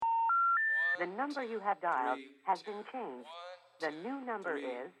The number you have dialed has been changed. The new number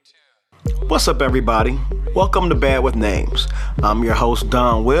is... What's up, everybody? Welcome to Bad with Names. I'm your host,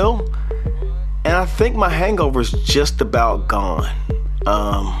 Don Will, and I think my hangover's just about gone.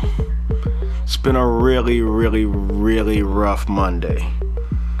 It's been a really rough Monday.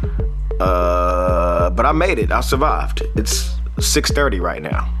 But I made it. I survived. It's 6:30 right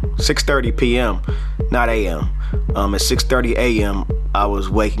now. 6:30 p.m., not a.m. At 6:30 a.m., I was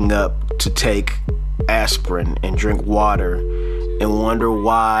waking up to take aspirin and drink water and wonder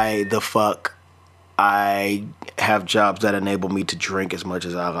why the fuck I have jobs that enable me to drink as much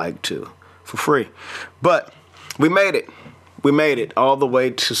as I like to for free. But we made it. We made it all the way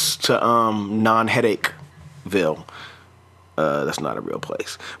to non-headacheville. That's not a real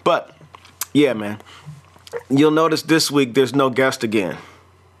place. But yeah, man. You'll notice this week there's no guest again.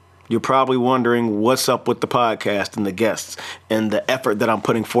 You're probably wondering what's up with the podcast and the guests and the effort that I'm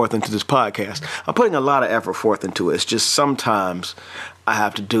putting forth into this podcast. I'm putting a lot of effort forth into it. It's just sometimes I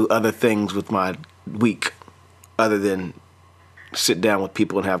have to do other things with my week other than sit down with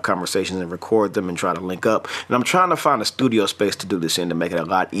people and have conversations and record them and try to link up. And I'm trying to find a studio space to do this in to make it a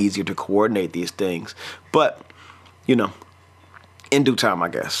lot easier to coordinate these things. But, you know, in due time, I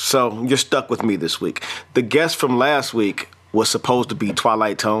guess. So you're stuck with me this week. The guest from last week was supposed to be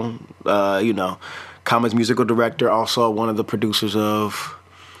Twilight Tone, Common's musical director, also one of the producers of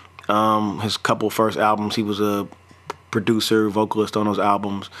his couple first albums. He was a producer, vocalist on those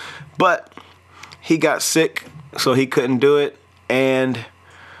albums. But he got sick, so he couldn't do it. And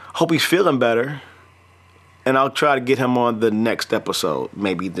hope he's feeling better. And I'll try to get him on the next episode.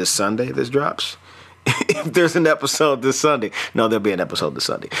 Maybe this Sunday this drops. If there's an episode this Sunday. No, there'll be an episode this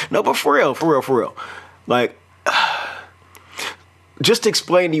Sunday. No, but for real. Like, just to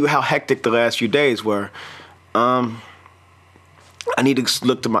explain to you how hectic the last few days were, I need to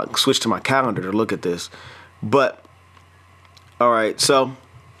switch to my calendar to look at this. But, all right, so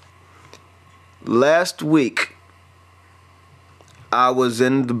last week I was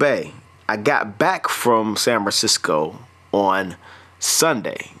in the Bay. I got back from San Francisco on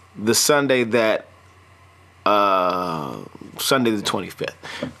Sunday, the Sunday that Sunday the 25th,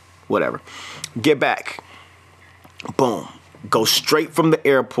 whatever. Get back, boom, go straight from the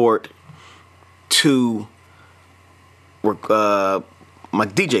airport to my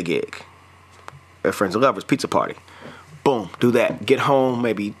DJ gig at Friends and Lovers Pizza Party. Boom, do that. Get home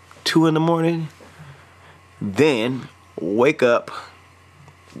maybe 2 a.m. Then wake up,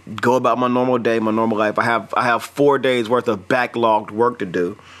 go about my normal day, my normal life. I have 4 days worth of backlogged work to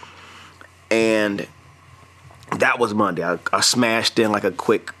do, and that was Monday. I smashed in like a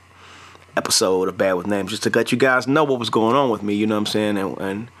quick episode of Bad with Names just to let you guys know what was going on with me, you know what I'm saying,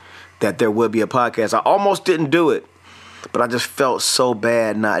 and that there would be a podcast. I almost didn't do it, but I just felt so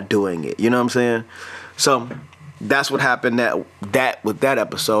bad not doing it, you know what I'm saying? So that's what happened with that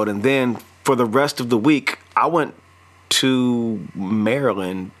episode. And then for the rest of the week, I went to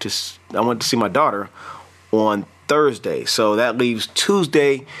Maryland. I went to see my daughter on Thursday. So that leaves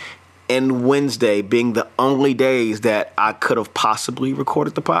Tuesday and Wednesday being the only days that I could have possibly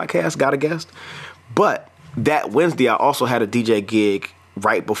recorded the podcast, got a guest. But that Wednesday, I also had a DJ gig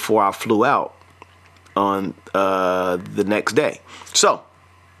right before I flew out on the next day. So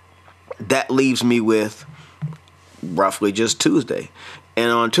that leaves me with roughly just Tuesday.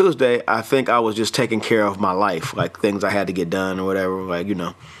 And on Tuesday, I think I was just taking care of my life, like things I had to get done or whatever,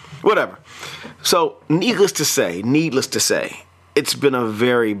 whatever. So needless to say, it's been a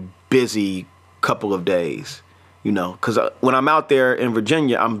very busy couple of days, because when I'm out there in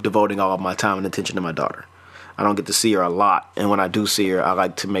Virginia, I'm devoting all of my time and attention to my daughter. I don't get to see her a lot. And when I do see her, I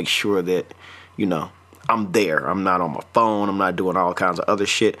like to make sure that, I'm there. I'm not on my phone. I'm not doing all kinds of other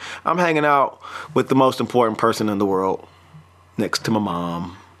shit. I'm hanging out with the most important person in the world next to my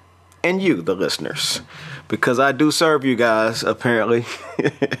mom and you, the listeners, because I do serve you guys, apparently.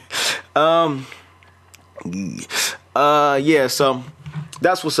 Yeah, so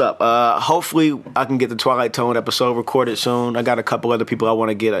that's what's up. Hopefully I can get the Twilight Tone episode recorded soon. I got a couple other people I want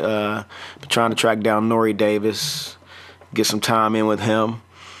to get. Trying to track down Nori Davis, get some time in with him,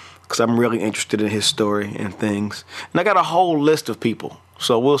 because I'm really interested in his story and things. And I got a whole list of people,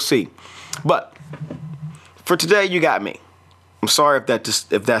 so we'll see. But for today, you got me. I'm sorry if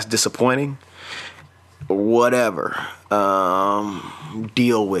that's disappointing. Whatever.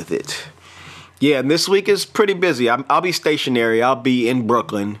 Deal with it. Yeah, and this week is pretty busy. I'll be stationary. I'll be in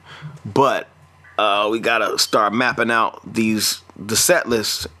Brooklyn, but we gotta start mapping out the set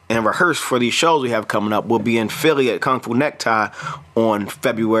list and rehearse for these shows we have coming up. We'll be in Philly at Kung Fu Necktie on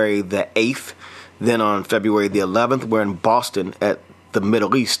February the 8th. Then on February the 11th, we're in Boston at the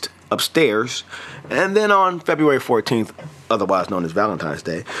Middle East upstairs. And then on February 14th, otherwise known as Valentine's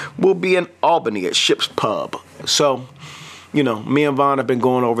Day, we'll be in Albany at Ship's Pub. So, you know, me and Vaughn have been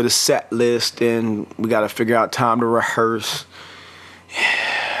going over the set list, and we got to figure out time to rehearse.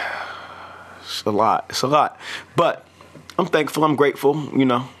 It's a lot. It's a lot. But I'm thankful. I'm grateful. You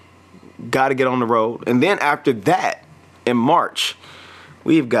know, got to get on the road. And then after that, in March,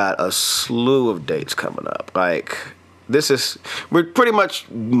 we've got a slew of dates coming up. Like, we're pretty much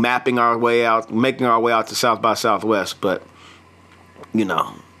mapping our way out, making our way out to South by Southwest. But, you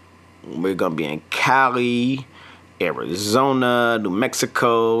know, we're going to be in Cali, Arizona, New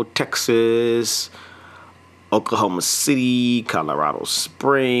Mexico, Texas, Oklahoma City, Colorado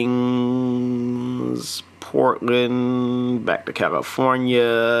Springs, Portland, back to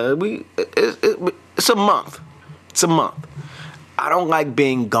California. It's a month. It's a month. I don't like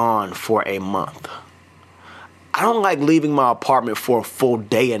being gone for a month. I don't like leaving my apartment for a full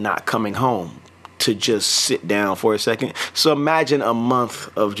day and not coming home to just sit down for a second. So imagine a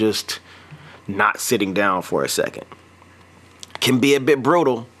month of just not sitting down for a second. Can be a bit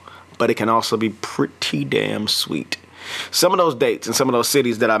brutal, but it can also be pretty damn sweet. Some of those dates and some of those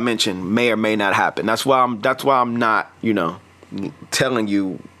cities that I mentioned may or may not happen. That's why I'm not, you know, telling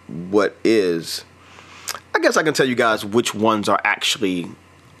you what is. I guess I can tell you guys which ones are actually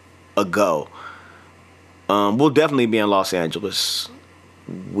a go. We'll definitely be in Los Angeles.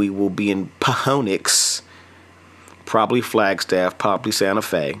 We will be in Phoenix, probably Flagstaff, probably Santa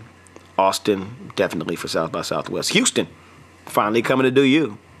Fe. Austin, definitely for South by Southwest. Houston, finally coming to do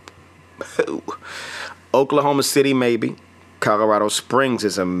you. Oklahoma City, maybe. Colorado Springs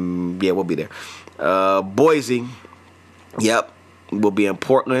we'll be there. Boise, yep. We'll be in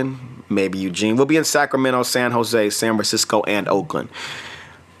Portland, maybe Eugene. We'll be in Sacramento, San Jose, San Francisco, and Oakland.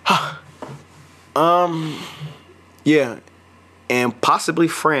 Yeah, and possibly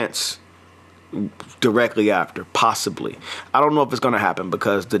France directly after, possibly. I don't know if it's going to happen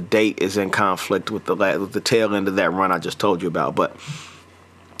because the date is in conflict with the tail end of that run I just told you about, but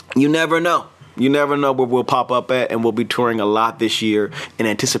you never know. You never know where we'll pop up at, and we'll be touring a lot this year in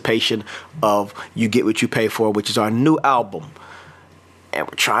anticipation of You Get What You Pay For, which is our new album. And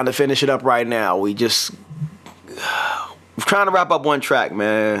we're trying to finish it up right now. We're trying to wrap up one track,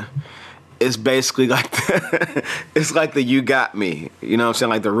 man. It's basically like it's like the You Got Me. You know what I'm saying?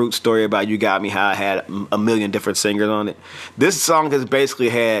 Like the root story about You Got Me, how I had a million different singers on it. This song has basically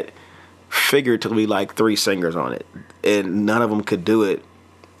had figuratively like 3 singers on it. And none of them could do it,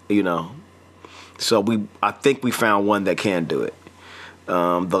 you know. So I think we found one that can do it.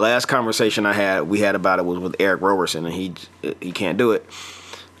 The last conversation we had about it was with Eric Roberson, and he can't do it,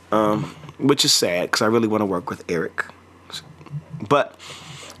 which is sad because I really want to work with Eric. But,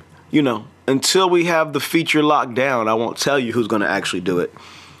 you know, until we have the feature locked down, I won't tell you who's going to actually do it.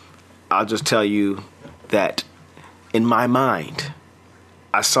 I'll just tell you that in my mind,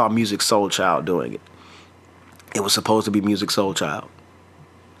 I saw Musiq Soulchild doing it. It was supposed to be Musiq Soulchild,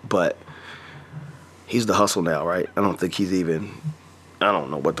 but he's the hustle now, right? I don't think he's even. I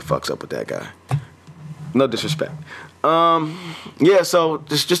don't know what the fuck's up with that guy. No disrespect. Yeah, so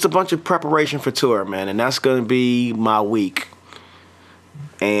it's just a bunch of preparation for tour, man, and that's gonna be my week.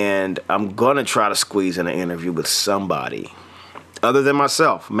 And I'm gonna try to squeeze in an interview with somebody other than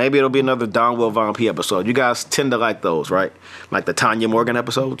myself. Maybe it'll be another Don Will Von P episode. You guys tend to like those, right? Like the Tanya Morgan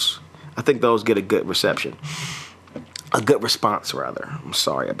episodes. I think those get a good reception. A good response, rather. I'm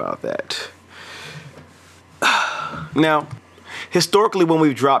sorry about that. Now, historically, when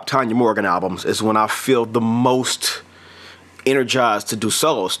we've dropped Tanya Morgan albums is when I feel the most energized to do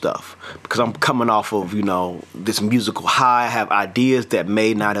solo stuff, because I'm coming off of, you know, this musical high. I have ideas that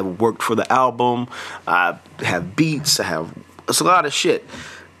may not have worked for the album. I have beats. It's a lot of shit.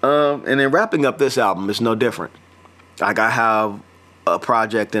 And then wrapping up this album is no different. Like, I have a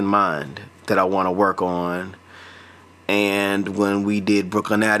project in mind that I want to work on. And when we did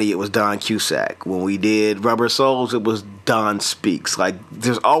Brooklyn Addy, it was Don Cusack. When we did Rubber Souls, it was Don Speaks. Like,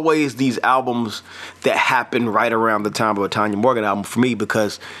 there's always these albums that happen right around the time of a Tanya Morgan album for me,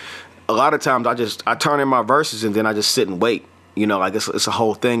 because a lot of times I turn in my verses and then I just sit and wait. You know, like, it's a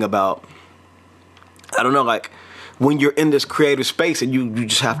whole thing about, I don't know, like, when you're in this creative space and you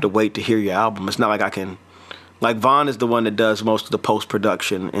just have to wait to hear your album. It's not like I can, like, Vaughn is the one that does most of the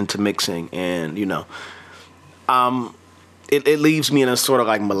post-production into mixing, and, you know, it leaves me in a sort of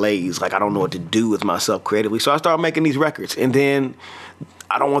like malaise. Like, I don't know what to do with myself creatively. So I start making these records, and then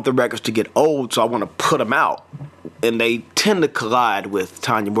I don't want the records to get old, so I want to put them out. And they tend to collide with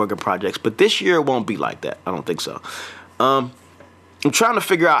Tanya Morgan projects. But this year it won't be like that. I don't think so. I'm trying to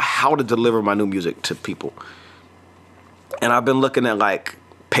figure out how to deliver my new music to people. And I've been looking at, like,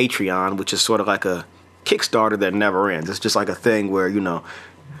 Patreon, which is sort of like a Kickstarter that never ends. It's just like a thing where,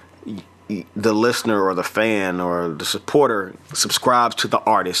 the listener or the fan or the supporter subscribes to the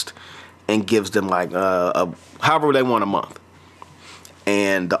artist and gives them like however they want a month.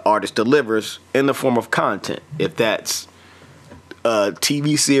 And the artist delivers in the form of content. If that's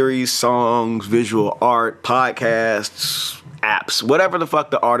TV series, songs, visual art, podcasts, apps, whatever the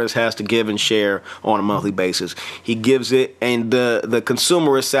fuck the artist has to give and share on a monthly basis, he gives it, and the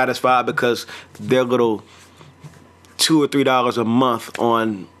consumer is satisfied because their little $2 or $3 a month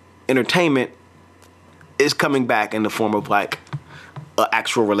on entertainment is coming back in the form of like an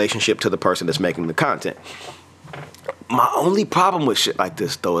actual relationship to the person that's making the content. My only problem with shit like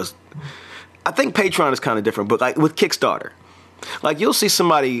this, though, is I think Patreon is kind of different, but like with Kickstarter, like you'll see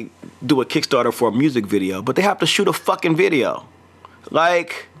somebody do a Kickstarter for a music video, but they have to shoot a fucking video.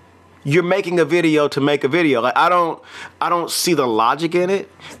 Like, you're making a video to make a video. Like, I don't see the logic in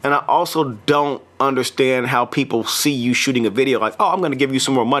it, and I also don't understand how people see you shooting a video like, oh, I'm going to give you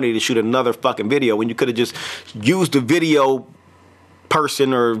some more money to shoot another fucking video when you could have just used the video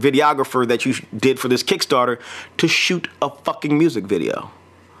person or videographer that you did for this Kickstarter to shoot a fucking music video.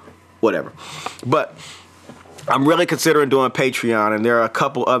 Whatever. But I'm really considering doing Patreon, and there are a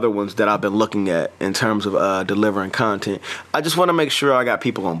couple other ones that I've been looking at in terms of delivering content. I just want to make sure I got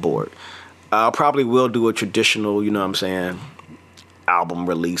people on board. I probably will do a traditional, album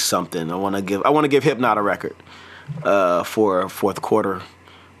release, something. I want to give Hypnot a record for fourth quarter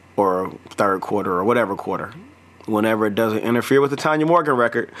or third quarter or whatever quarter, whenever it doesn't interfere with the Tanya Morgan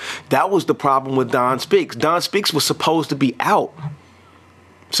record. That was the problem with Don Speaks. Don Speaks was supposed to be out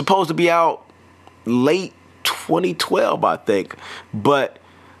late 2012, I think, but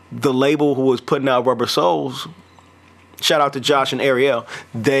the label who was putting out Rubber Souls, shout out to Josh and Ariel,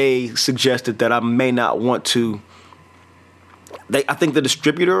 they suggested that I may not want to. I think the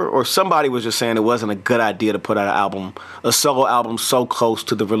distributor or somebody was just saying it wasn't a good idea to put out a solo album so close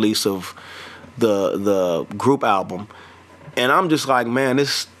to the release of the group album. And I'm just like, man,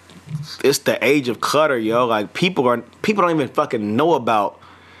 it's the age of clutter, yo. Like, people don't even fucking know about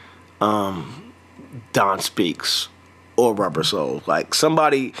Don Speaks or Rubber Soul. Like,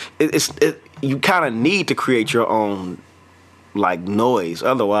 somebody, you kind of need to create your own like noise,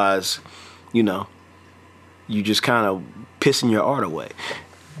 otherwise, you just kind of pissing your art away,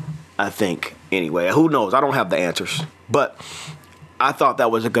 I think. Anyway, who knows? I don't have the answers, but I thought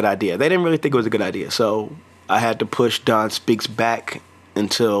that was a good idea. They didn't really think it was a good idea, so I had to push Don Speaks back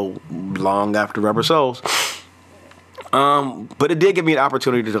until long after Rubber Souls. But it did give me an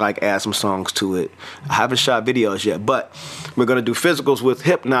opportunity to like add some songs to it. I haven't shot videos yet, but we're gonna do physicals with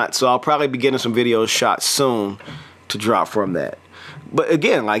Hypnot, so I'll probably be getting some videos shot soon to drop from that. But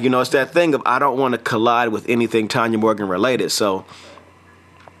again, like, it's that thing of I don't want to collide with anything Tanya Morgan related. So,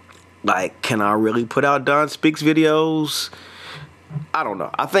 like, can I really put out Don Speaks videos? I don't know.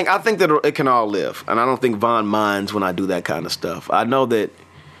 I think that it can all live, and I don't think Von minds when I do that kind of stuff. I know that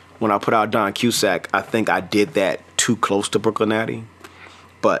when I put out Don Cusack, I think I did that too close to Brooklyn Addy,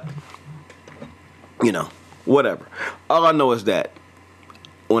 but whatever. All I know is that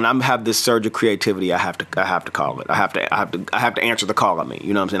when I have this surge of creativity, I have to call it. I have to answer the call on me.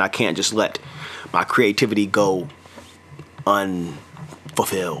 You know what I'm saying? I can't just let my creativity go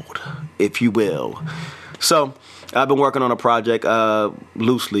unfulfilled, if you will. So I've been working on a project,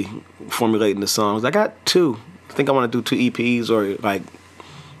 loosely formulating the songs. I got two. I think I want to do 2 EPs or like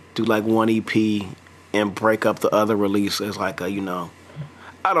do like 1 EP and break up the other release as like a,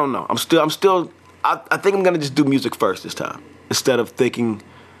 I don't know. I think I'm gonna just do music first this time instead of thinking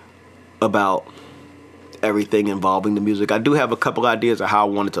about everything involving the music. I do have a couple ideas of how I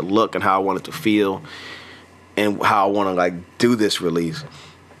want it to look and how I want it to feel and how I want to like do this release.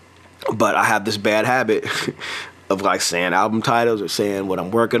 But I have this bad habit of like saying album titles or saying what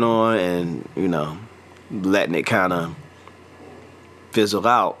I'm working on and, letting it kind of fizzle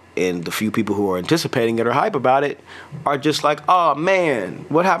out. And the few people who are anticipating it or hype about it are just like, oh man,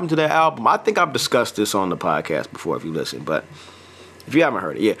 what happened to that album? I think I've discussed this on the podcast before if you listen, but if you haven't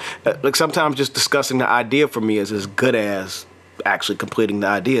heard it, yeah. Like sometimes just discussing the idea for me is as good as actually completing the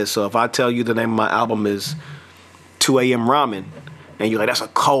idea. So if I tell you the name of my album is 2 a.m. Ramen, and you're like, that's a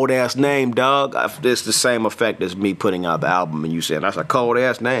cold-ass name, dog, it's the same effect as me putting out the album and you saying, that's a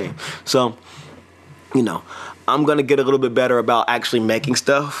cold-ass name. So, I'm going to get a little bit better about actually making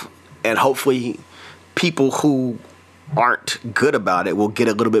stuff, and hopefully people who aren't good about it will get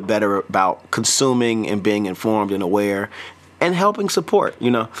a little bit better about consuming and being informed and aware and helping support.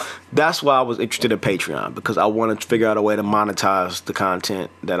 That's why I was interested in Patreon, because I wanted to figure out a way to monetize the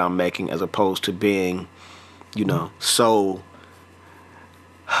content that I'm making as opposed to being, so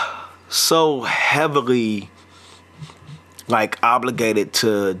so heavily like obligated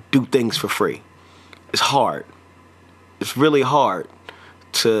to do things for free. It's hard. It's really hard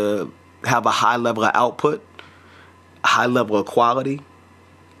to have a high level of output, a high level of quality,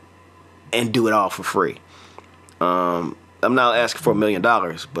 and do it all for free. I'm not asking for $1 million,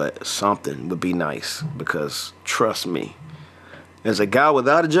 but something would be nice, because trust me, as a guy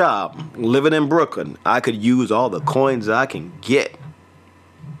without a job, living in Brooklyn, I could use all the coins I can get.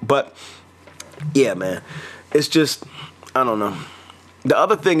 But yeah, man, it's just, I don't know. The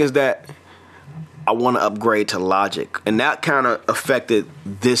other thing is that I want to upgrade to Logic, and that kind of affected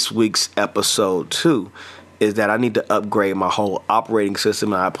this week's episode too, is that I need to upgrade my whole operating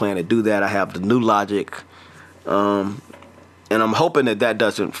system, and I plan to do that. I have the new Logic, and I'm hoping that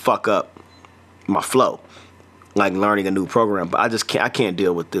doesn't fuck up my flow, like learning a new program. But I can't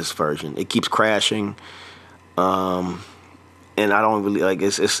deal with this version. It keeps crashing, and I don't really like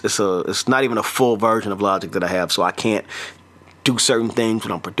it's not even a full version of Logic that I have, so I can't do certain things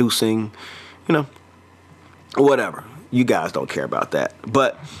when I'm producing, whatever. You guys don't care about that,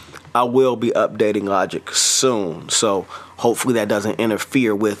 but I will be updating Logic soon, so hopefully that doesn't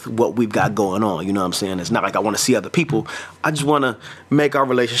interfere with what we've got going on. You know what I'm saying? It's not like I want to see other people. I just want to make our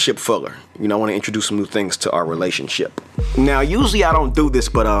relationship fuller. I want to introduce some new things to our relationship. Now, usually I don't do this,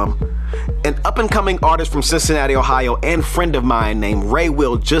 but an up-and-coming artist from Cincinnati, Ohio, and friend of mine named Ray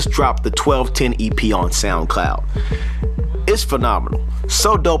Will just dropped the 1210 EP on SoundCloud. It's phenomenal.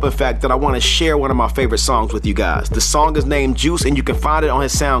 So dope, in fact, that I want to share one of my favorite songs with you guys. The song is named Juice, and you can find it on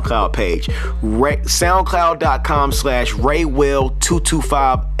his SoundCloud page,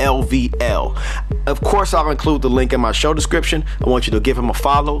 soundcloud.com/RayWill225LVL. Of course, I'll include the link in my show description. I want you to give him a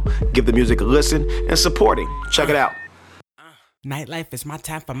follow, give the music a listen, and support him. Check it out. Nightlife is my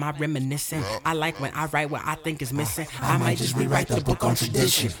time for my reminiscing. I like when I write what I think is missing. I might just rewrite the book on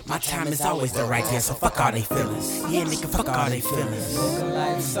tradition. My time is always the right answer. Fuck all they feelings. Yeah, nigga, fuck all they feelings.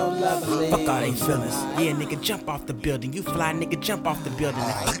 Fuck all they feelings. Yeah, nigga, jump off the building. You fly, nigga, jump off the building.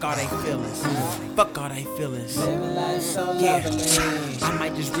 And fuck all they feelings. Fuck all they feelings. Yeah, I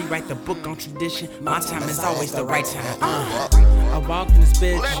might just rewrite the book on tradition. My time is always the right time. I walk in this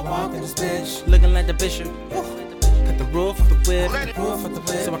bitch, looking like the bishop. Cut the roof of the whip,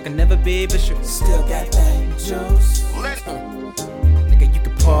 so I can never be bishop. Still got that juice. Nigga, you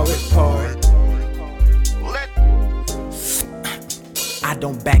can pour it. I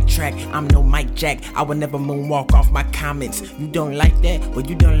don't backtrack, I'm no Mike Jack. I would never moonwalk off my comments. You don't like that? Well,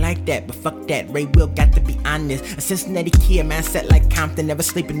 you don't like that, but fuck that. Ray Will got to be honest. A Cincinnati kid, man, set like Compton. Never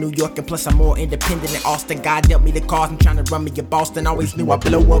sleep in New York, and plus I'm more independent than Austin. God dealt me the cause, I'm trying to run me a Boston. Always knew I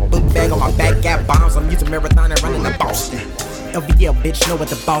blow up, book bag on my back, got bombs. I'm using marathon and running to Boston. LVL, bitch, know what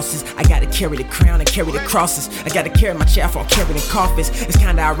the boss is. I gotta carry the crown and carry the crosses. I gotta carry my chair for carrying coffins. It's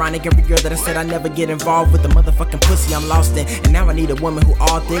kinda ironic, every girl that I said I never get involved with, the motherfucking pussy I'm lost in. And now I need a woman who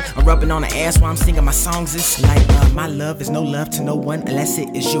all thick. I'm rubbing on her ass while I'm singing my songs. It's like, my love is no love to no one unless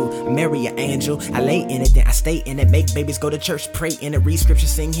it is you. I marry an angel, I lay in it, then I stay in it. Make babies go to church, pray in it, read scripture,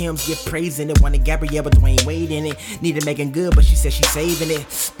 sing hymns, give praise in it. Wanted Gabrielle, but Dwayne Wade in it. Needed Megan Good, but she said she's saving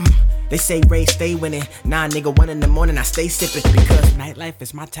it. They say Ray stay winning. Nah, nigga, 1 in the morning I stay sipping. Because nightlife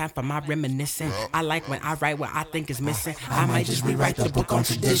is my time for my reminiscing. I like when I write what I think is missing. I might just rewrite the book on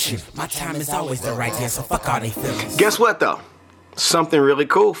tradition. My time is always the right answer. Fuck all they feelings. Guess what, though? Something really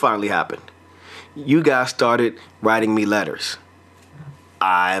cool finally happened. You guys started writing me letters.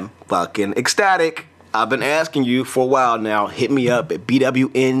 I'm fucking ecstatic. I've been asking you for a while now. Hit me up at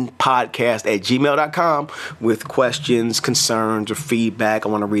bwnpodcast@gmail.com with questions, concerns, or feedback. I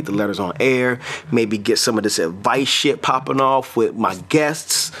want to read the letters on air. Maybe get some of this advice shit popping off with my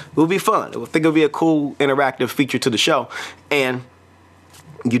guests. It would be fun. I think it would be a cool interactive feature to the show. And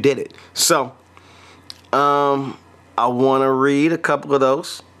you did it. So, I want to read a couple of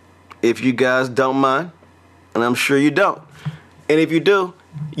those, if you guys don't mind. And I'm sure you don't. And if you do,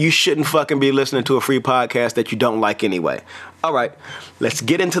 you shouldn't fucking be listening to a free podcast that you don't like anyway. All right, let's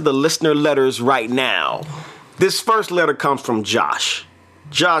get into the listener letters right now. This first letter comes from Josh.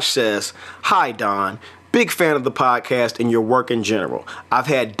 Josh says, "Hi, Don. Big fan of the podcast and your work in general. I've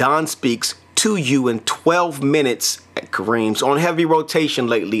had Don Speaks to you in 12 minutes at Kareem's on heavy rotation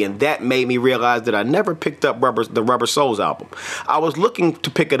lately, and that made me realize that I never picked up the Rubber Souls album. I was looking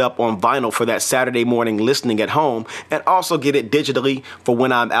to pick it up on vinyl for that Saturday morning listening at home, and also get it digitally for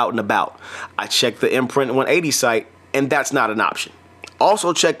when I'm out and about. I checked the Imprint 180 site, and that's not an option.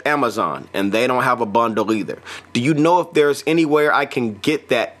 Also checked Amazon, and they don't have a bundle either. Do you know if there's anywhere I can get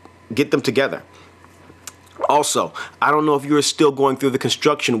them together?" Also, I don't know if you're still going through the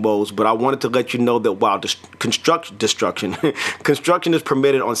construction woes, but I wanted to let you know that while construction is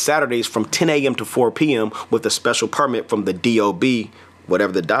permitted on Saturdays from 10 a.m. to 4 p.m. with a special permit from the DOB,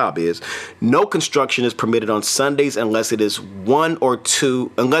 whatever the DOB is, no construction is permitted on Sundays unless it is a 1 or 2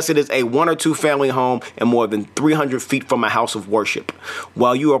 family home and more than 300 feet from a house of worship.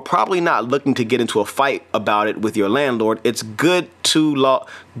 While you are probably not looking to get into a fight about it with your landlord, it's good to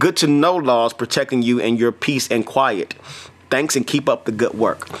know laws protecting you and your peace and quiet. Thanks, and keep up the good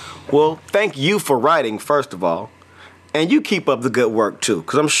work. Well, thank you for writing, first of all. And you keep up the good work too,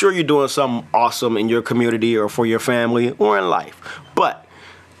 because I'm sure you're doing something awesome in your community or for your family or in life. But,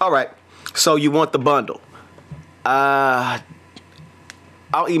 all right, so you want the bundle. I'll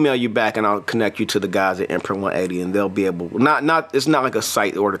email you back and I'll connect you to the guys at Imprint 180 and they'll be able, it's not like a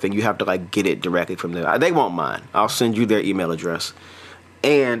site order thing. You have to like get it directly from them. They won't mind. I'll send you their email address.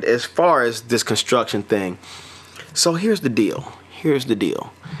 And as far as this construction thing, so here's the deal.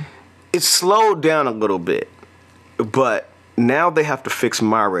 It's slowed down a little bit. But now they have to fix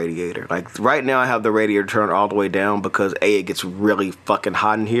my radiator. Like right now I have the radiator turned all the way down because A, it gets really fucking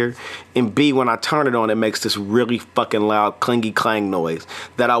hot in here. And B, when I turn it on, it makes this really fucking loud clingy clang noise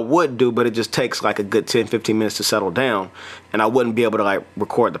that I would do, but it just takes like a good 10, 15 minutes to settle down. And I wouldn't be able to like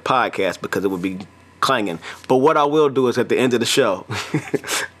record the podcast because it would be clanging. But what I will do is at the end of the show,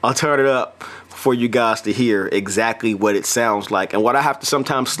 I'll turn it up for you guys to hear exactly what it sounds like and what I have to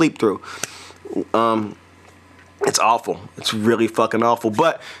sometimes sleep through. It's awful. It's really fucking awful.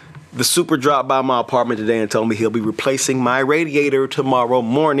 But the super dropped by my apartment today and told me he'll be replacing my radiator tomorrow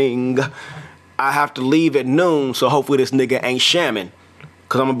morning. I have to leave at noon, so hopefully this nigga ain't shamming.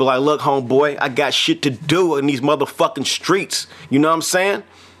 Because I'm going to be like, look, homeboy, I got shit to do in these motherfucking streets. You know what I'm saying?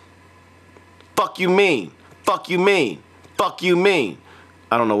 Fuck you mean. Fuck you mean. Fuck you mean.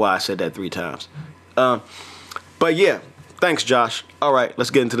 I don't know why I said that 3 times. But yeah, thanks, Josh. All right,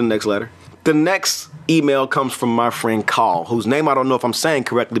 let's get into the next letter. The next email comes from my friend Carl, whose name I don't know if I'm saying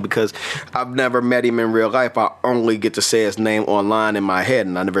correctly because I've never met him in real life. I only get to say his name online in my head,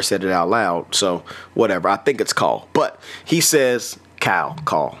 and I never said it out loud. So whatever. I think it's Carl. But he says, Carl,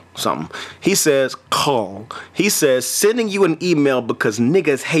 something. He says, sending you an email because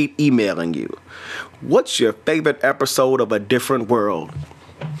niggas hate emailing you. What's your favorite episode of A Different World?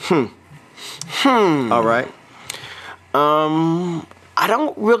 All right. I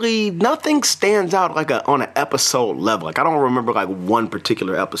don't really, nothing stands out like on an episode level. Like I don't remember like one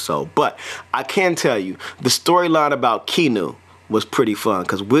particular episode, but I can tell you the storyline about Keanu was pretty fun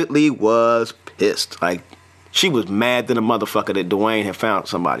because Whitley was pissed. Like she was mad than a motherfucker that Dwayne had found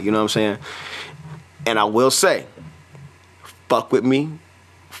somebody, you know what I'm saying? And I will say, fuck with me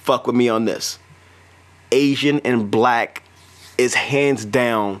on this. Asian and black is hands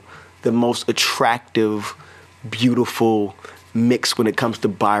down the most attractive, beautiful mix when it comes to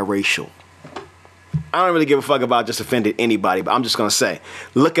biracial. I don't really give a fuck about just offending anybody, but I'm just gonna say,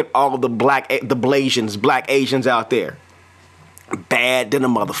 look at all of the black Asians out there. Bad than a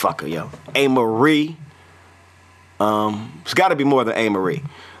motherfucker, yo. A. Marie. It's gotta be more than A. Marie.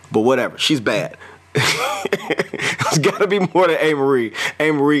 But whatever, she's bad. It's gotta be more than A. Marie.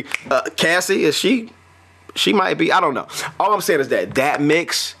 A. Marie. Cassie, is she might be, I don't know. All I'm saying is that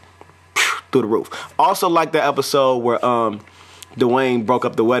mix, through the roof. Also like the episode where Dwayne broke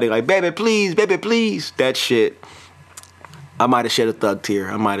up the wedding, like, baby, please. That shit. I might have shed a thug tear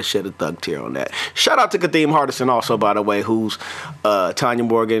on that. Shout out to Kadeem Hardison also, by the way, who's Tanya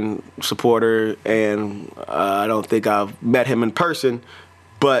Morgan supporter, and I don't think I've met him in person,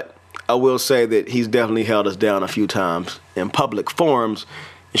 but I will say that he's definitely held us down a few times in public forums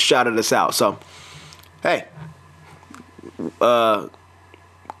and shouted us out. So, hey, how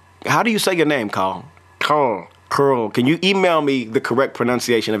do you say your name, Carl? Carl, can you email me the correct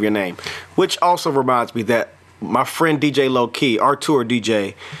pronunciation of your name? Which also reminds me that my friend DJ Low Key, our tour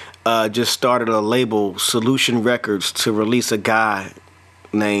DJ, just started a label, Solution Records, to release a guy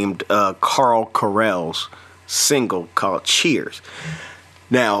named Carl Carell's single called Cheers.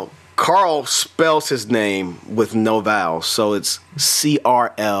 Now, Carl spells his name with no vowels, so it's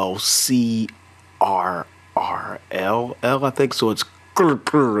CRLCRRL, I think, so it's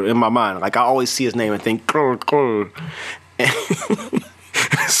in my mind. Like I always see his name and think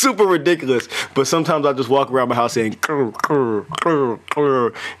super ridiculous, but sometimes I just walk around my house saying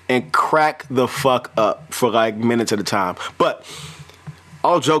and crack the fuck up for like minutes at a time. But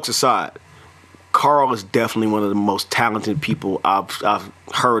all jokes aside, Carl is definitely one of the most talented people I've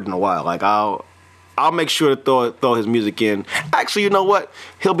heard in a while. Like I'll make sure to throw his music in. Actually, you know what?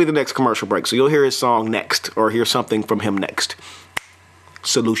 He'll be the next commercial break, so you'll hear his song next or hear something from him next.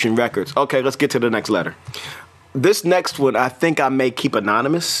 Solution Records. Okay, let's get to the next letter. This next one, I think I may keep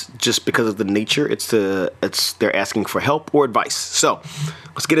anonymous just because of the nature. They're asking for help or advice. So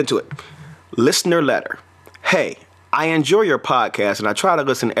let's get into it. Listener letter. Hey, I enjoy your podcast and I try to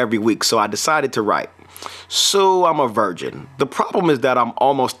listen every week, so I decided to write. So I'm a virgin. The problem is that I'm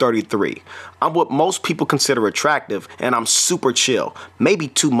almost 33. I'm what most people consider attractive, and I'm super chill, maybe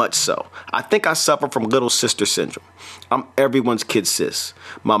too much so. I think I suffer from little sister syndrome. I'm everyone's kid sis.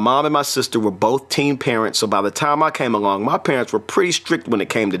 My mom and my sister were both teen parents, so by the time I came along, my parents were pretty strict when it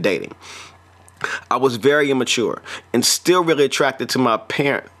came to dating. I was very immature and still really attracted to my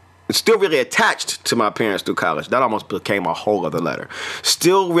still really attached to my parents through college. That almost became a whole other letter.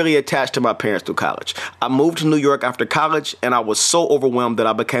 Still really attached to my parents through college. I moved to New York after college, and I was so overwhelmed that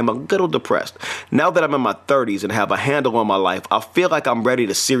I became a little depressed. Now that I'm in my 30s and have a handle on my life, I feel like I'm ready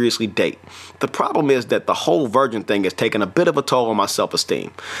to seriously date. The problem is that the whole virgin thing is taking a bit of a toll on my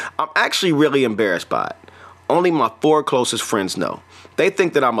self-esteem. I'm actually really embarrassed by it. Only my 4 closest friends know. They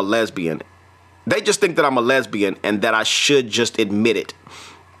think that I'm a lesbian. They just think that I'm a lesbian and that I should just admit it.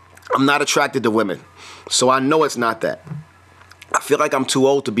 I'm not attracted to women, so I know it's not that. I feel like I'm too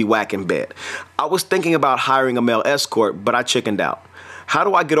old to be whack in bed. I was thinking about hiring a male escort, but I chickened out. How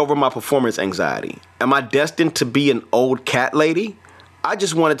do I get over my performance anxiety? Am I destined to be an old cat lady? I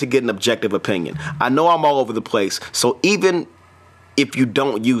just wanted to get an objective opinion. I know I'm all over the place, so even if you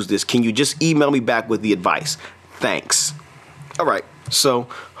don't use this, can you just email me back with the advice? Thanks. All right, so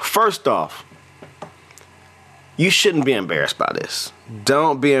first off, you shouldn't be embarrassed by this.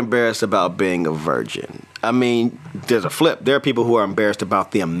 Don't be embarrassed about being a virgin. I mean, there's a flip. There are people who are embarrassed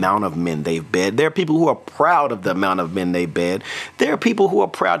about the amount of men they've bed. There are people who are proud of the amount of men they bed. There are people who are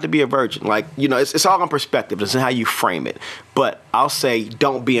proud to be a virgin. Like, you know, it's all in perspective. It's how you frame it. But I'll say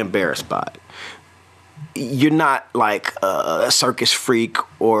don't be embarrassed by it. You're not like a circus freak,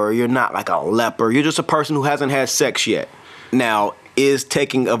 or you're not like a leper. You're just a person who hasn't had sex yet. Now, is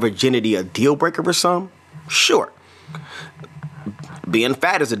taking a virginity a deal breaker for some? Sure. Being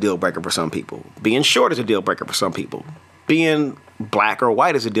fat is a deal breaker for some people. Being short is a deal breaker for some people. Being black or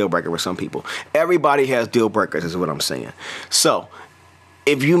white is a deal breaker for some people. Everybody has deal breakers, is what I'm saying. So,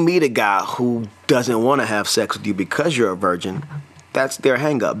 if you meet a guy who doesn't want to have sex with you because you're a virgin, that's their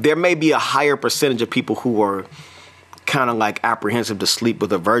hang up. There may be a higher percentage of people who are kind of like apprehensive to sleep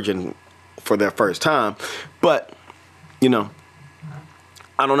with a virgin for their first time, but, you know,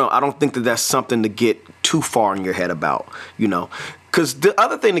 I don't know. I don't think that that's something to get too far in your head about, you know. Because the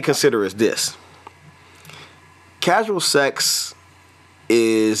other thing to consider is this. Casual sex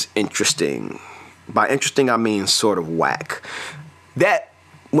is interesting. By interesting, I mean sort of whack.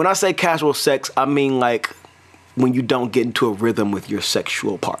 When I say casual sex, I mean like when you don't get into a rhythm with your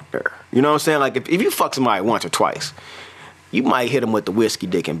sexual partner. You know what I'm saying? Like if you fuck somebody once or twice, you might hit them with the whiskey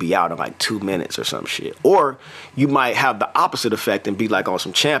dick and be out in like 2 minutes or some shit. Or you might have the opposite effect and be like on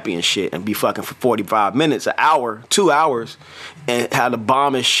some champion shit and be fucking for 45 minutes, an hour, 2 hours, and have the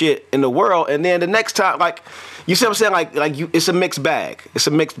bombest shit in the world. And then the next time, like, you see what I'm saying? It's a mixed bag. It's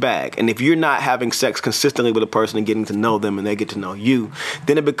a mixed bag. And if you're not having sex consistently with a person and getting to know them and they get to know you,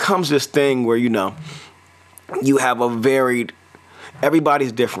 then it becomes this thing where, you know, you have a varied,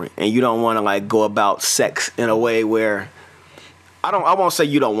 everybody's different. And you don't want to like go about sex in a way where, I won't say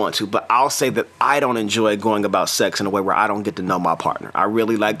you don't want to, but I'll say that I don't enjoy going about sex in a way where I don't get to know my partner. I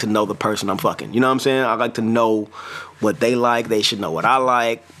really like to know the person I'm fucking. You know what I'm saying? I like to know what they like. They should know what I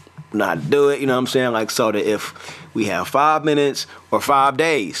like, know how to do it. You know what I'm saying? Like, so that if we have 5 minutes or 5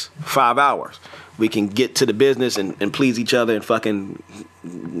 days, 5 hours, we can get to the business and please each other and fucking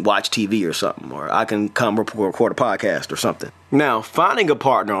watch TV or something. Or I can come record a podcast or something. Now, finding a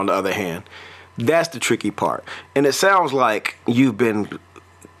partner, on the other hand, that's the tricky part. And it sounds like you've been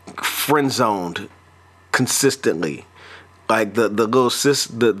friend-zoned consistently. Like the little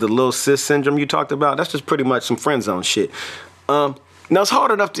cis syndrome you talked about, that's just pretty much some friend zone shit. Now it's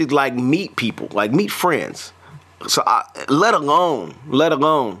hard enough to like meet people, like meet friends. So let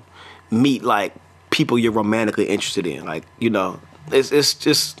alone meet like people you're romantically interested in. Like, you know, it's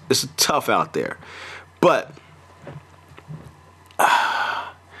tough out there. But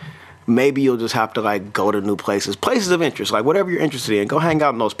maybe you'll just have to like go to new places of interest, like whatever you're interested in, go hang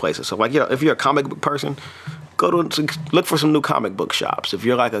out in those places. So like, you know, if you're a comic book person, look for some new comic book shops. If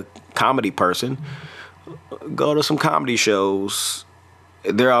you're like a comedy person, go to some comedy shows.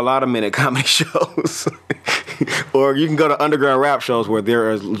 There are a lot of men at comedy shows. Or you can go to underground rap shows where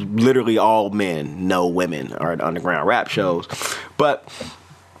there are literally all men, no women, are at underground rap shows. But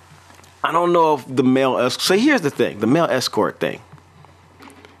I don't know if the male escort. So here's the thing, the male escort thing.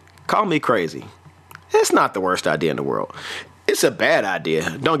 Call me crazy. It's not the worst idea in the world. It's a bad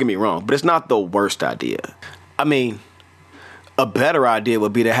idea, don't get me wrong, but it's not the worst idea. I mean, a better idea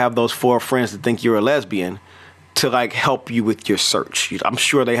would be to have those 4 friends that think you're a lesbian to like help you with your search. I'm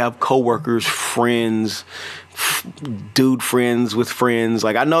sure they have coworkers, friends, dude friends with friends.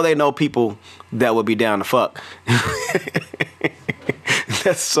 Like I know they know people that would be down to fuck.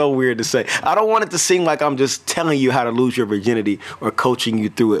 That's so weird to say. I don't want it to seem like I'm just telling you how to lose your virginity or coaching you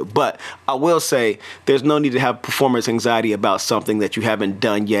through it. But I will say there's no need to have performance anxiety about something that you haven't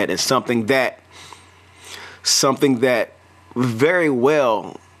done yet, and something that very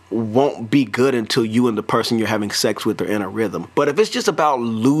well won't be good until you and the person you're having sex with are in a rhythm. But if it's just about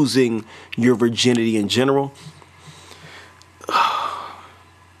losing your virginity in general,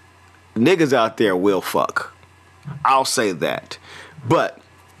 niggas out there will fuck. I'll say that. But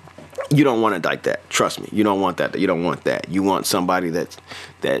you don't want it like that. Trust me. You don't want that. You don't want that. You want somebody that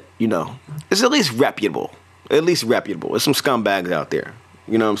you know, is at least reputable. At least reputable. There's some scumbags out there.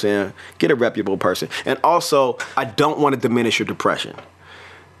 You know what I'm saying? Get a reputable person. And also, I don't want to diminish your depression.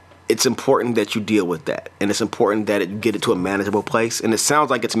 It's important that you deal with that. And it's important that you get it to a manageable place. And it sounds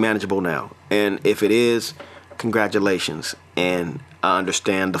like it's manageable now. And if it is, congratulations. And I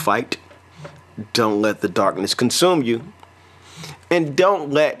understand the fight. Don't let the darkness consume you. And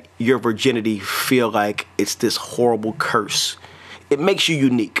don't let your virginity feel like it's this horrible curse. It makes you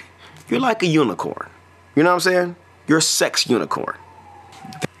unique. You're like a unicorn. You know what I'm saying? You're a sex unicorn.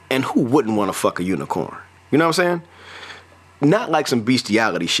 And who wouldn't want to fuck a unicorn? You know what I'm saying? Not like some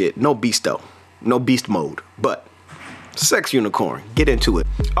bestiality shit. No beasto. No beast mode. But sex unicorn. Get into it.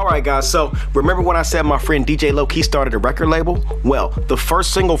 All right, guys. So remember when I said my friend DJ Low-Key started a record label? Well, the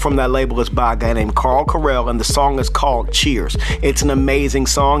first single from that label is by a guy named Carl Carell, and the song is called Cheers. It's an amazing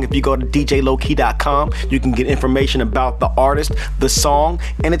song. If you go to djlowkey.com, you can get information about the artist, the song,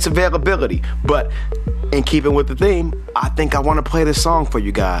 and its availability. But in keeping with the theme, I think I want to play this song for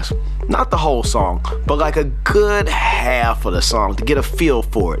you guys. Not the whole song, but like a good half of the song to get a feel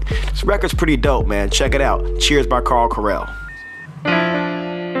for it. This record's pretty dope, man. Check it out. Cheers by Carl Carell.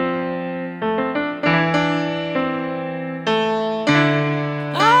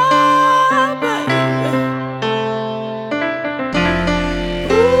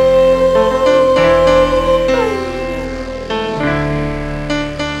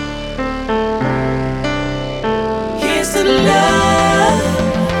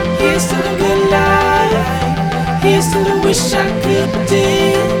 Wish I could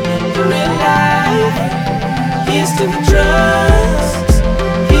pretend for real life. Here's to the drugs.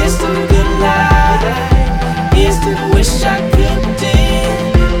 Here's to the good life. Here's to the wish I could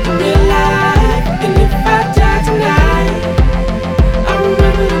pretend for real life. And if I die tonight, I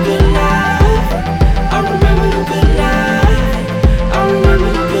remember the good life. I remember the good life. I remember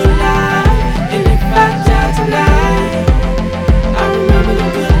the good life. And if I die tonight, I remember the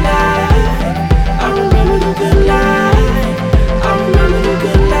good life. I remember the good life.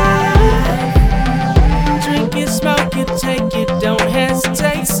 Take it, don't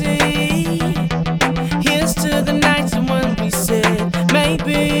hesitate, see. Here's to the nights and when we said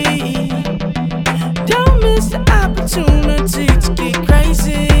maybe. Don't miss the opportunity to get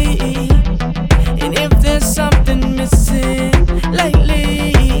crazy. And if there's something missing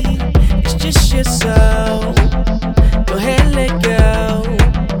lately, it's just your soul. Go ahead, let go.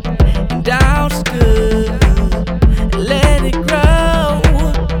 And all's good. Let it grow.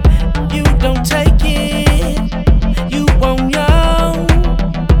 If you don't take it, you won't know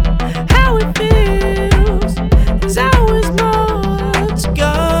how it feels. There's always more to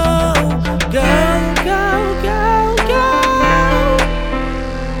go. Go, go, go, go.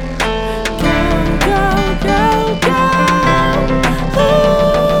 Go, go, go,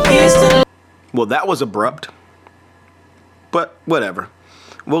 go. Well, that was abrupt. But whatever.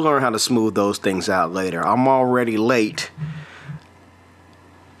 We'll learn how to smooth those things out later. I'm already late.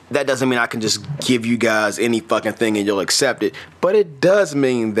 That doesn't mean I can just give you guys any fucking thing and you'll accept it. But it does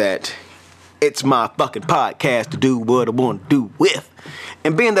mean that it's my fucking podcast to do what I want to do with.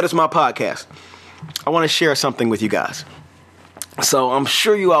 And being that it's my podcast, I want to share something with you guys. So I'm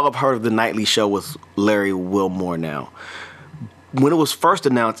sure you all have heard of The Nightly Show with Larry Wilmore now. When it was first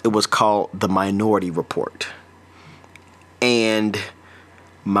announced, it was called The Minority Report. And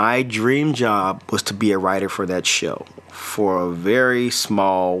my dream job was to be a writer for that show for a very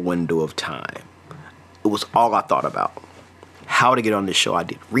small window of time. It was all I thought about. How to get on this show. I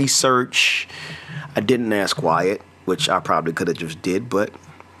did research. I didn't ask Wyatt, which I probably could have just did, but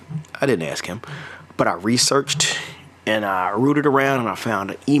I didn't ask him. But I researched and I rooted around and I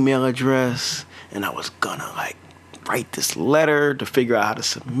found an email address and I was gonna write this letter to figure out how to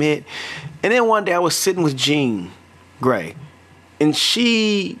submit. And then one day I was sitting with Jean Grey And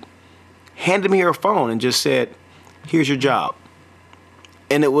she handed me her phone and just said, here's your job.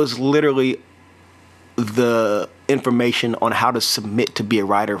 And it was literally the information on how to submit to be a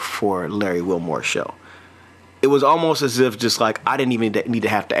writer for Larry Wilmore show. It was almost as if just like I didn't even need to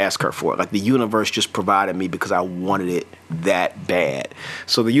have to ask her for it. Like the universe just provided me because I wanted it that bad.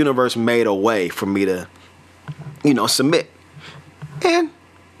 So the universe made a way for me to, submit. And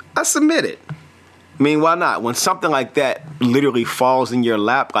I submitted. I mean, why not? When something like that literally falls in your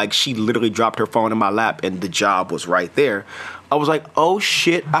lap, like she literally dropped her phone in my lap and the job was right there, I was like, oh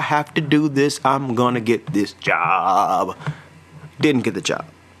shit, I have to do this. I'm gonna get this job. Didn't get the job.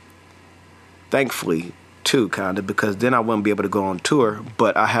 Thankfully, too, kind of, because then I wouldn't be able to go on tour.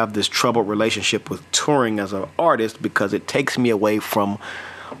 But I have this troubled relationship with touring as an artist because it takes me away from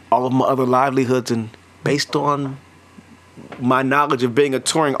all of my other livelihoods. And based on my knowledge of being a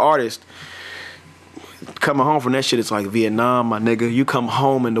touring artist, coming home from that shit, it's like Vietnam, my nigga. You come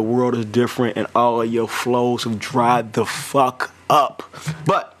home and the world is different and all of your flows have dried the fuck up.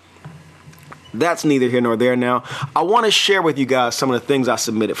 But that's neither here nor there now. I want to share with you guys some of the things I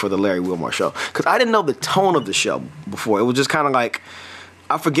submitted for the Larry Wilmore show. Because I didn't know the tone of the show before. It was just kind of like,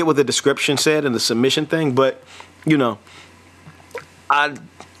 I forget what the description said in the submission thing, but,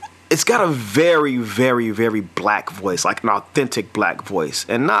 it's got a very, very, very black voice, like an authentic black voice.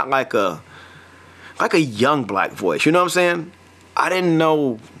 And not like a young black voice. You know what I'm saying? I didn't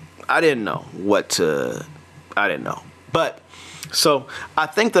know. But, so I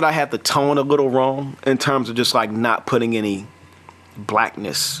think that I had the tone a little wrong in terms of just like not putting any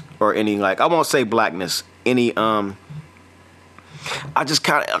blackness or any like, I won't say blackness, any, I just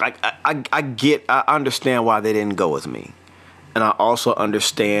kind of like, I understand why they didn't go with me. And I also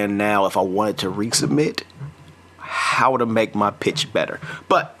understand now if I wanted to resubmit, how to make my pitch better.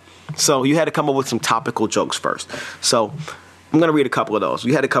 But, so you had to come up with some topical jokes first. So I'm going to read a couple of those.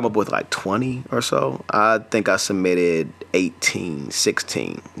 You had to come up with like 20 or so. I think I submitted 18,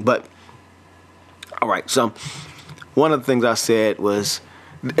 16. But, all right. So one of the things I said was,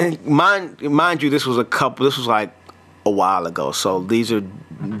 and mind you, this was like a while ago. So these are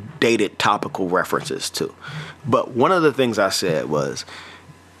dated topical references too. But one of the things I said was,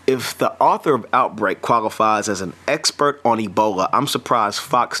 if the author of Outbreak qualifies as an expert on Ebola, I'm surprised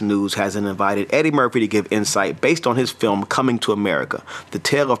Fox News hasn't invited Eddie Murphy to give insight based on his film Coming to America, the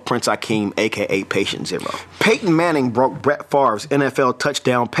tale of Prince Akeem, a.k.a. Patient Zero. Peyton Manning broke Brett Favre's NFL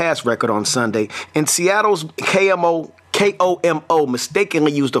touchdown pass record on Sunday, and Seattle's KOMO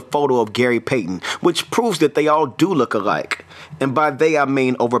mistakenly used a photo of Gary Payton, which proves that they all do look alike. And by they, I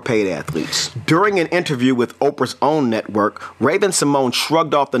mean overpaid athletes. During an interview with Oprah's own network, Raven-Symoné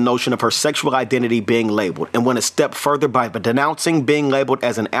shrugged off the notion of her sexual identity being labeled and went a step further by denouncing being labeled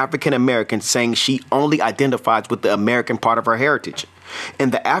as an African American, saying she only identifies with the American part of her heritage.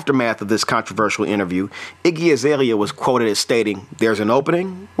 In the aftermath of this controversial interview, Iggy Azalea was quoted as stating, "There's an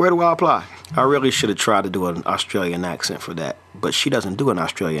opening? Where do I apply?" I really should have tried to do an Australian accent for that, but she doesn't do an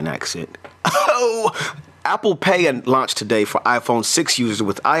Australian accent. Oh! Apple Pay launched today for iPhone 6 users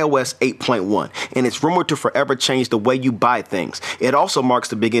with iOS 8.1, and it's rumored to forever change the way you buy things. It also marks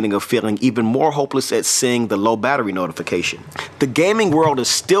the beginning of feeling even more hopeless at seeing the low battery notification. The gaming world is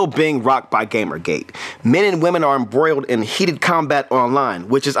still being rocked by Gamergate. Men and women are embroiled in heated combat online,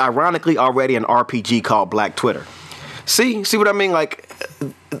 which is ironically already an RPG called Black Twitter. See what I mean? Like,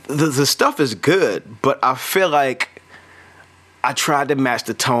 the stuff is good, but I feel like I tried to match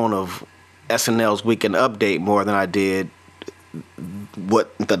the tone of SNL's Weekend Update more than I did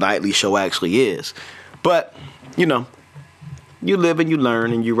what the nightly show actually is. But, you live and you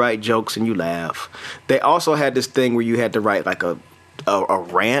learn and you write jokes and you laugh. They also had this thing where you had to write like a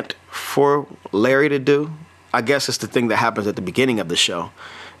rant for Larry to do. I guess it's the thing that happens at the beginning of the show.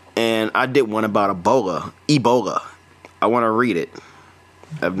 And I did one about Ebola. I want to read it.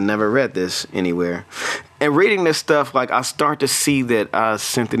 I've never read this anywhere. And reading this stuff, like, I start to see that I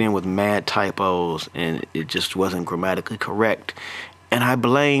sent it in with mad typos and it just wasn't grammatically correct. And I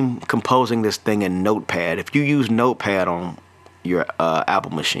blame composing this thing in Notepad. If you use Notepad on your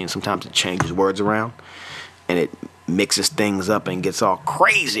Apple machine, sometimes it changes words around and it mixes things up and gets all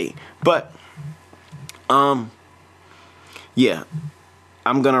crazy. But, yeah,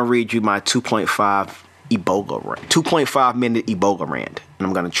 I'm going to read you my 2.5 minute Ebola rant. And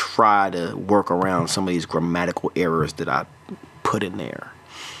I'm going to try to work around some of these grammatical errors that I put in there.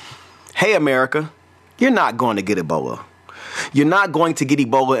 Hey, America, you're not going to get Ebola. You're not going to get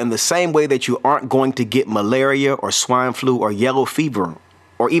Ebola in the same way that you aren't going to get malaria or swine flu or yellow fever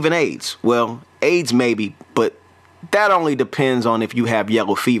or even AIDS. Well, AIDS maybe, but That only depends on if you have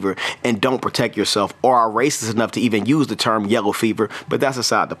yellow fever and don't protect yourself or are racist enough to even use the term yellow fever, but that's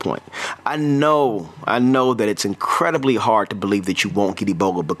aside the point. I know that it's incredibly hard to believe that you won't get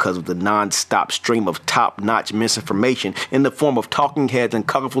Ebola because of the non-stop stream of top-notch misinformation in the form of talking heads and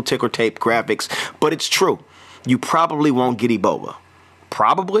colorful ticker tape graphics, but it's true. You probably won't get Ebola.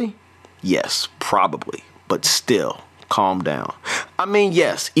 Probably? Yes, probably, but still. Calm down. I mean,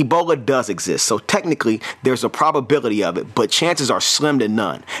 yes, Ebola does exist, so technically there's a probability of it, but chances are slim to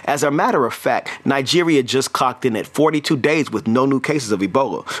none. As a matter of fact, Nigeria just clocked in at 42 days with no new cases of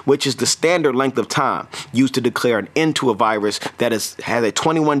Ebola, which is the standard length of time used to declare an end to a virus that has a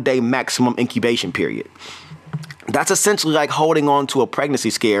 21-day maximum incubation period. That's essentially like holding on to a pregnancy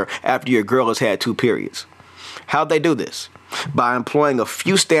scare after your girl has had 2 periods. How'd they do this? By employing a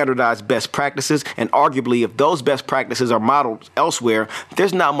few standardized best practices, and arguably if those best practices are modeled elsewhere,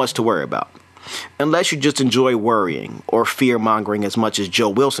 there's not much to worry about. Unless you just enjoy worrying or fear-mongering as much as Joe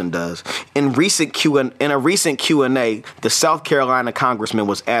Wilson does. In a recent Q&A, the South Carolina congressman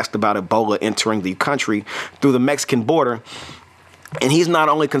was asked about Ebola entering the country through the Mexican border, and he's not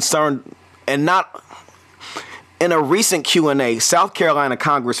only concerned, and not... In a recent Q&A, South Carolina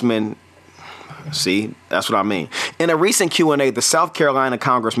congressman... See, that's what I mean. In a recent Q&A, the South Carolina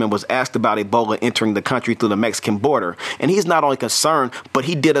congressman was asked about Ebola entering the country through the Mexican border. And he's not only concerned, but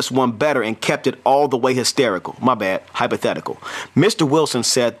he did us one better and kept it all the way hysterical. My bad, hypothetical. Mr. Wilson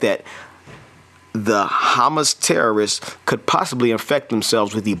said that the Hamas terrorists could possibly infect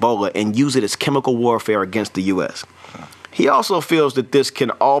themselves with Ebola and use it as chemical warfare against the U.S. He also feels that this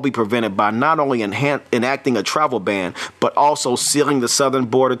can all be prevented by not only enacting a travel ban, but also sealing the southern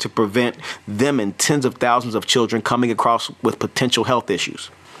border to prevent them and tens of thousands of children coming across with potential health issues.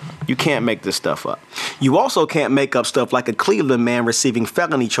 You can't make this stuff up. You also can't make up stuff like a Cleveland man receiving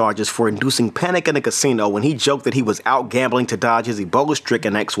felony charges for inducing panic in a casino when he joked that he was out gambling to dodge his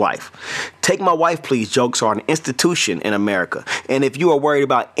Ebola-stricken ex-wife. Take my wife, please jokes are an institution in America. And if you are worried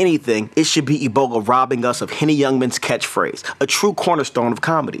about anything, it should be Ebola robbing us of Henny Youngman's catchphrase, a true cornerstone of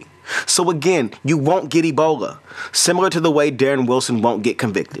comedy. So again, you won't get Ebola, similar to the way Darren Wilson won't get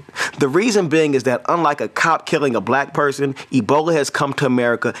convicted. The reason being is that unlike a cop killing a black person, Ebola has come to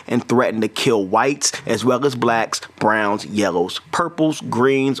America and threatened to kill whites as well as blacks, browns, yellows, purples,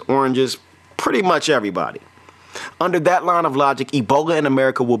 greens, oranges, pretty much everybody. Under that line of logic, Ebola in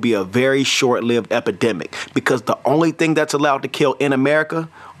America will be a very short-lived epidemic because the only thing that's allowed to kill in America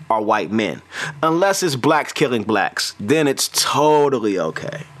are white men. Unless it's blacks killing blacks, then it's totally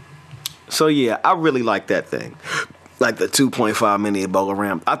okay. So yeah, I really like that thing. Like the 2.5 minute Ebola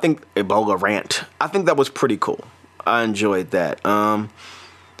rant. I think that was pretty cool. I enjoyed that. I'm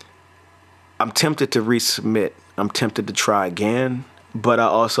tempted to resubmit. I'm tempted to try again. But I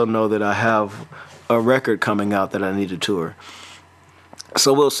also know that I have a record coming out that I need to tour.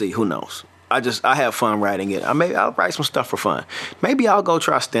 So we'll see. Who knows? I have fun writing it. I'll write some stuff for fun. Maybe I'll go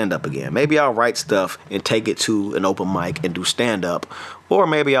try stand-up again. Maybe I'll write stuff and take it to an open mic and do stand-up. Or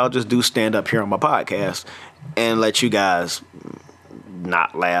maybe I'll just do stand-up here on my podcast and let you guys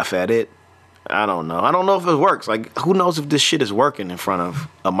not laugh at it. I don't know. I don't know if it works. Like, who knows if this shit is working in front of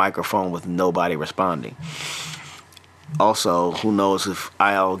a microphone with nobody responding. Also, who knows if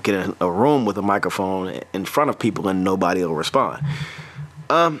I'll get in a room with a microphone in front of people and nobody will respond.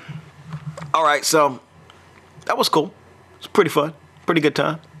 All right, so that was cool. It's pretty fun. Pretty good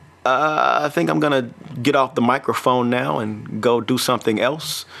time. I think I'm going to get off the microphone now and go do something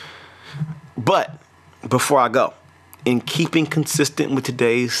else. But before I go, in keeping consistent with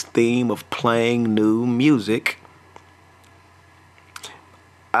today's theme of playing new music,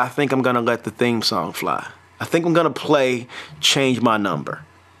 I think I'm going to let the theme song fly. I think I'm going to play Change My Number.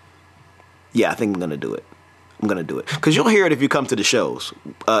 Yeah, I think I'm going to do it. I'm going to do it. Because you'll hear it if you come to the shows.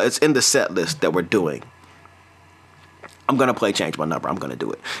 It's in the set list that we're doing. I'm going to play Change My Number. I'm going to do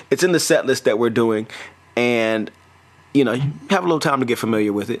it. It's in the set list that we're doing. And, you know, you have a little time to get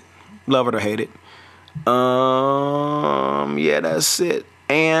familiar with it. Love it or hate it. Yeah, that's it.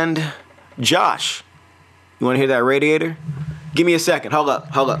 And Josh, you want to hear that radiator? Give me a second. Hold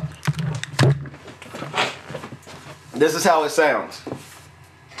up. This is how it sounds.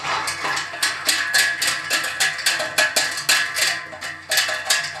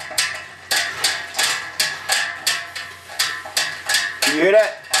 Can you hear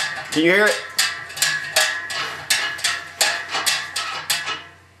that? Can you hear it?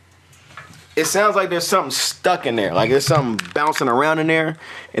 It sounds like there's something stuck in there. Like there's something bouncing around in there,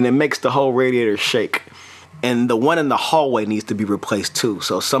 and it makes the whole radiator shake. And the one in the hallway needs to be replaced too.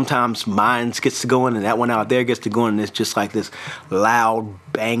 So sometimes mine gets to going, and that one out there gets to going, and it's just like this loud,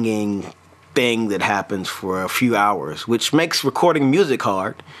 banging thing that happens for a few hours, which makes recording music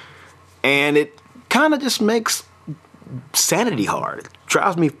hard, and it kind of just makes sanity hard. It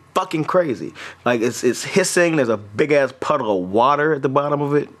drives me fucking crazy. Like it's hissing. There's a big ass puddle of water at the bottom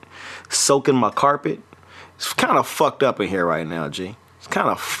of it, soaking my carpet. It's kind of fucked up in here right now, G. It's kind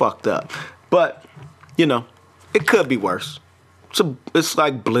of fucked up, but you know, it could be worse. It's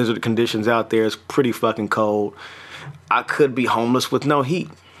like blizzard conditions out there. It's pretty fucking cold. I could be homeless with no heat.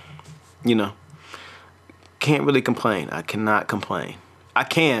 You know, can't really complain. I cannot complain. I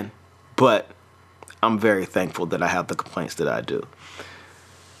can, but I'm very thankful that I have the complaints that I do.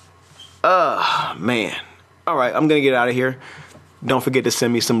 Man. All right, I'm going to get out of here. Don't forget to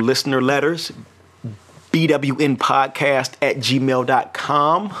send me some listener letters.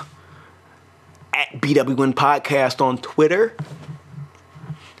 bwnpodcast@gmail.com. @bwnpodcast on Twitter.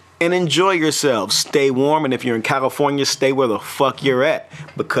 And enjoy yourselves. Stay warm. And if you're in California, stay where the fuck you're at.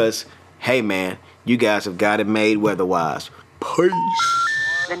 Because, hey, man, you guys have got it made weather-wise. Peace.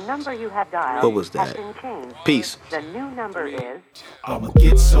 The number you have dialed What was has that? been changed. Peace. The new number is... I'ma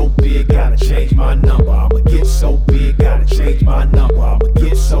get so big, gotta change my number. I'ma get so big, gotta change my number. I'ma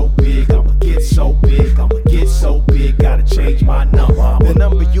get so big, I'ma get so big, I'ma get so big, gotta change my number. The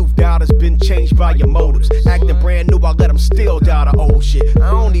number you've dialed has been changed by your motives. Acting brand new, I let them still dial the old shit.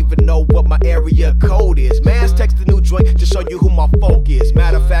 I don't even know what my area code is. Man's text the new joint to show you who my folk is.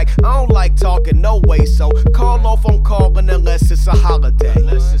 Matter of fact, I don't like talking no way, so call off on calling unless it's a holiday.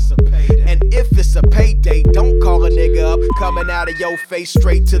 And if it's a payday, don't call a nigga up coming out of your face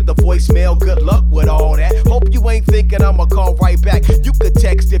straight to the voicemail. Good luck with all that. Hope you ain't thinking I'ma call right back. You could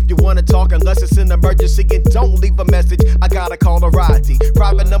text if you wanna talk unless it's an emergency, and don't leave a message. I gotta call a ID.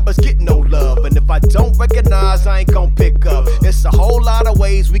 Private numbers get no love, and if I don't recognize, I ain't gon' pick up. It's a whole lot of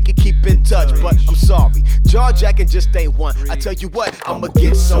ways we can keep in touch, but I'm sorry, jawjacking just ain't one. I tell you what, I'ma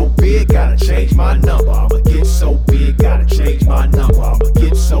get so big, gotta change my number. I'ma get so big, gotta change my number. I'ma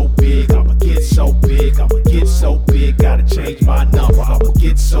get so big, I'ma get so big, I'ma get so big, gotta change my number. I'ma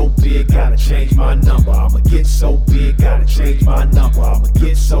get so big, gotta change my number. I'ma get so big, gotta change my number. I'ma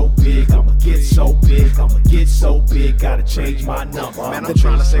get so big, I'ma get so big, I'ma get so big, gotta change my number. Man, I'm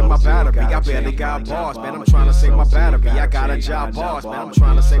trying to save my battery, I barely got bars. Man, I'm trying to save my battery, I got a job boss. Man, I'm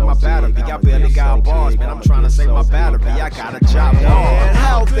trying to save my battery, I barely got bars. Man, I'm trying to save my battery, I got a job boss. And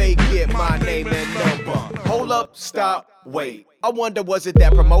how they get my name and number? Hold up, stop, wait. I wonder, was it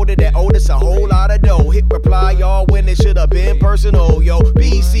that promoter that owed us a whole lot of dough? Hit reply, y'all, when it should have been personal, yo.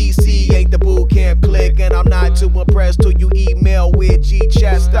 BCC ain't the boot camp click, and I'm not too impressed till you email with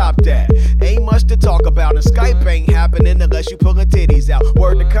G-Chat. Stop that. Ain't much to talk about, and Skype ain't happening unless you pulling titties out.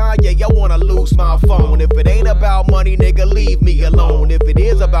 Word to Kanye, I wanna lose my phone. If it ain't about money, nigga, leave me alone. If it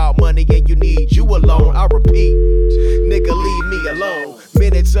is about money and you need you alone, I repeat, nigga, leave me alone.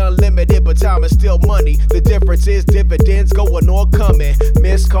 Minutes unlimited, but time is still money. The difference is dividends going or coming.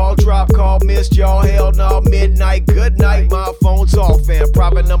 Missed call, drop call, missed y'all, hell no, midnight, good night, my phone's off and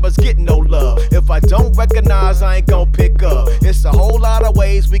private numbers get no love. If I don't recognize, I ain't gon' pick up. It's a whole lot of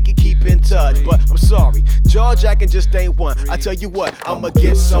ways we can keep in touch, but I'm sorry, jawjacking just ain't one. I tell you what, I'ma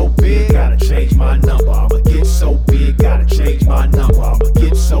get so big, gotta change my number. I'ma get so big, gotta change my number. I'ma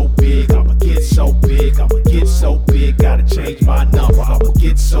get so big, I'ma get so big, I'ma get so big, gotta change my number. I'ma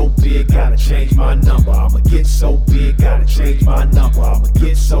get so big, gotta change my number. I'ma get so big, gotta change my number. I'ma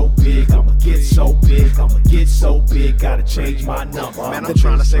get so big, I'ma get so big, I'ma get so big, gotta change my number. Man, I'm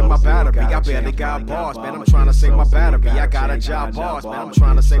trying to save my battery, I barely got bars. Man, I'm trying to save my battery, I got a job boss. Man, I'm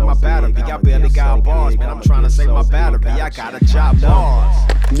trying to save my battery, I barely got bars. Man, I'm trying to save my battery, I got a job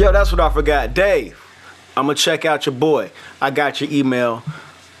boss. Yo, that's what I forgot. Dave, I'ma check out your boy. I got your email.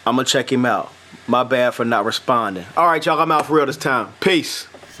 I'ma check him out. My bad for not responding. All right, y'all, I'm out for real this time. Peace.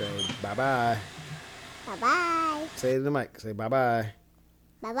 Say bye-bye. Bye-bye. Say it to the mic. Say bye-bye.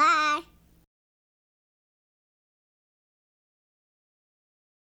 Bye-bye.